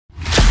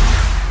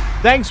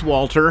Thanks,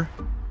 Walter.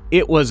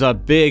 It was a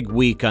big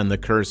week on the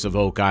Curse of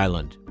Oak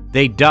Island.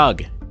 They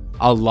dug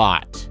a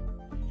lot.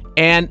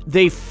 And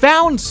they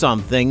found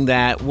something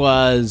that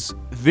was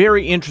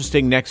very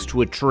interesting next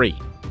to a tree.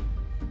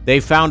 They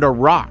found a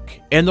rock,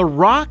 and the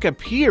rock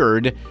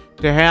appeared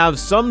to have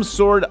some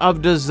sort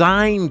of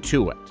design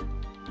to it.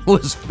 It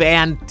was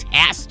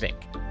fantastic.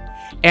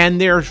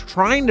 And they're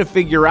trying to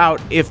figure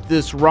out if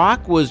this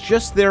rock was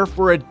just there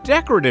for a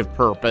decorative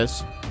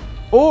purpose,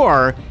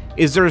 or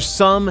is there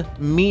some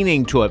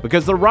meaning to it?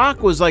 Because the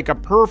rock was like a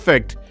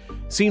perfect,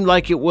 seemed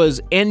like it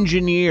was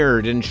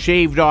engineered and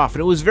shaved off,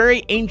 and it was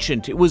very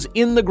ancient. It was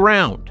in the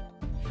ground.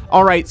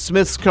 All right,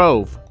 Smith's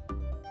Cove.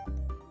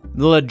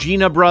 The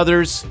Legina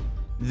brothers,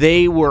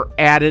 they were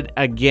at it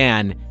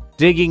again,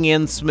 digging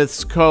in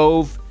Smith's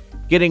Cove,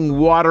 getting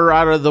water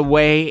out of the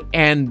way,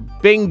 and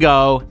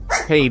bingo,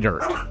 pay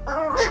dirt.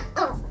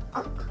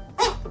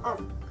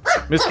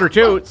 Mr.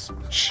 Toots.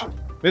 Shh.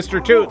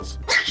 Mr. Toots.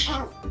 Shh.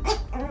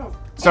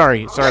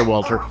 Sorry,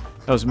 Walter.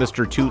 That was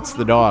Mr. Toots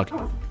the dog.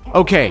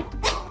 Okay,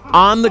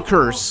 on the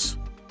curse,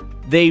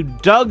 they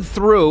dug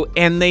through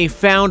and they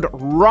found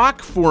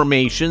rock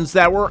formations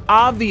that were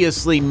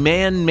obviously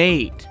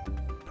man-made,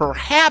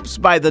 perhaps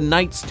by the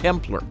Knights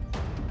Templar,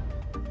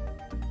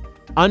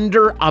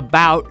 under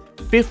about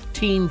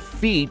 15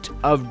 feet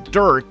of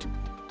dirt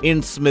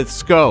in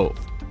Smith's Cove.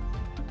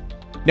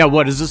 Now,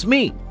 what does this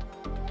mean?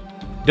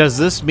 Does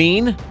this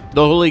mean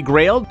the Holy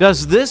Grail?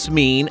 Does this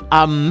mean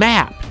a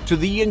map to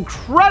the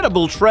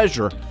incredible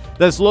treasure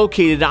that's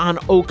located on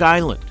Oak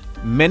Island?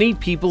 Many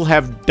people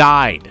have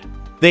died.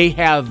 They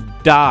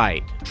have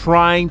died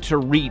trying to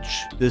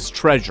reach this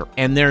treasure,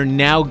 and they're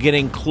now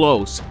getting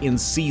close in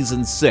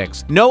Season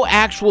 6. No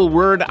actual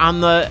word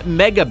on the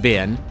Mega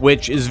Bin,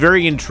 which is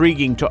very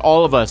intriguing to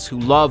all of us who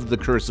love the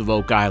Curse of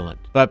Oak Island,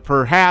 but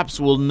perhaps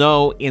we'll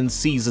know in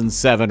Season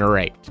 7 or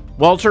 8.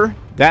 Walter,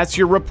 that's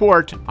your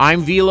report.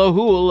 I'm Velo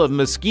Houle of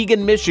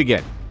Muskegon,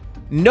 Michigan,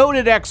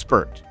 noted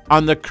expert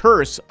on the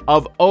Curse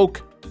of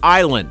Oak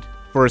Island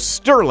for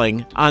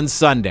Sterling on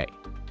Sunday.